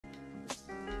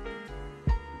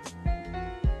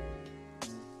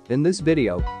In this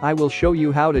video, I will show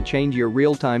you how to change your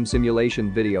real-time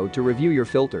simulation video to review your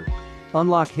filter.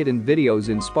 Unlock hidden videos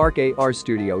in Spark AR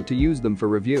Studio to use them for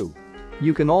review.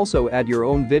 You can also add your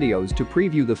own videos to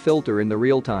preview the filter in the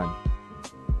real time.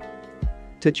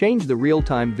 To change the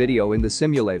real-time video in the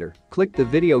simulator, click the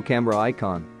video camera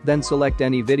icon, then select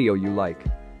any video you like.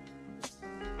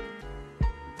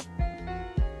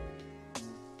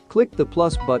 Click the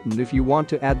plus button if you want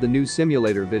to add the new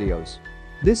simulator videos.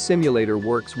 This simulator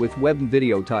works with web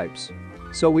video types.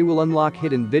 So we will unlock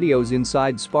hidden videos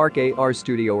inside Spark AR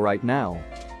Studio right now.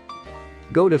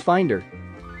 Go to Finder,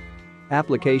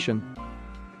 Application.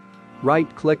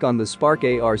 Right-click on the Spark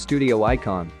AR Studio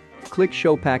icon. Click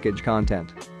Show Package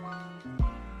Content.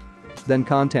 Then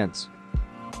Contents.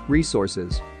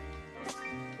 Resources.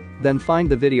 Then find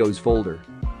the Videos folder.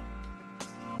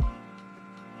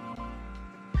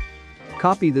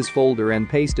 Copy this folder and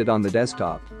paste it on the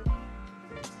desktop.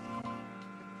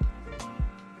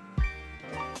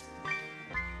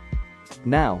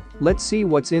 Now, let's see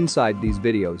what's inside these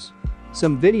videos.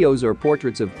 Some videos are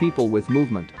portraits of people with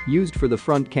movement, used for the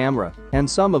front camera, and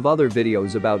some of other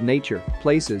videos about nature,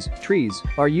 places, trees,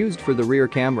 are used for the rear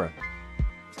camera.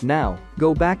 Now,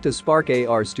 go back to Spark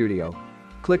AR Studio.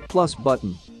 Click plus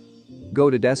button.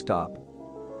 Go to Desktop.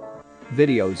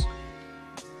 Videos.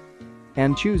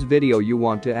 And choose video you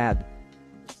want to add.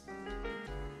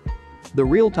 The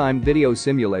real-time video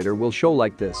simulator will show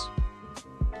like this.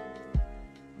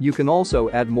 You can also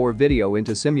add more video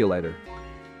into simulator.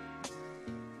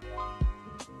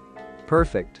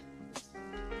 Perfect.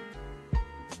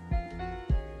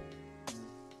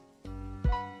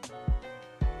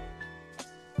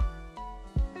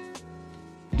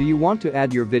 Do you want to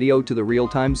add your video to the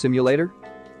real-time simulator?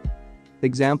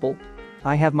 Example: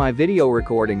 I have my video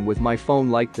recording with my phone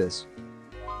like this.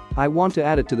 I want to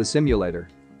add it to the simulator.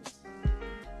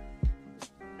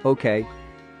 Okay.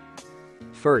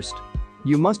 First,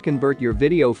 you must convert your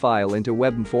video file into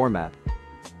web format.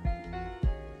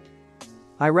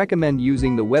 I recommend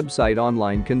using the website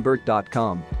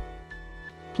onlineconvert.com.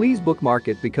 Please bookmark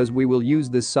it because we will use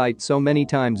this site so many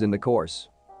times in the course.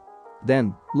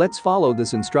 Then, let's follow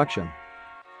this instruction.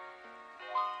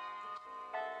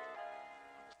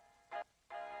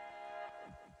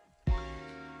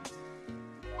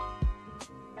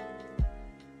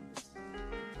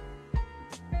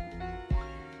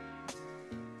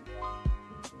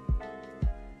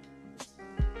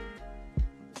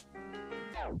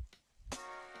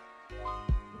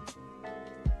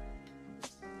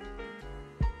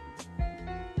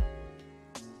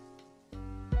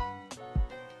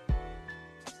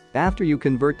 After you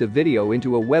convert the video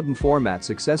into a web format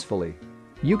successfully,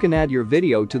 you can add your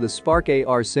video to the Spark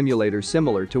AR simulator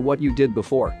similar to what you did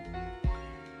before.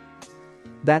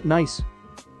 That nice.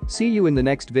 See you in the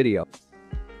next video.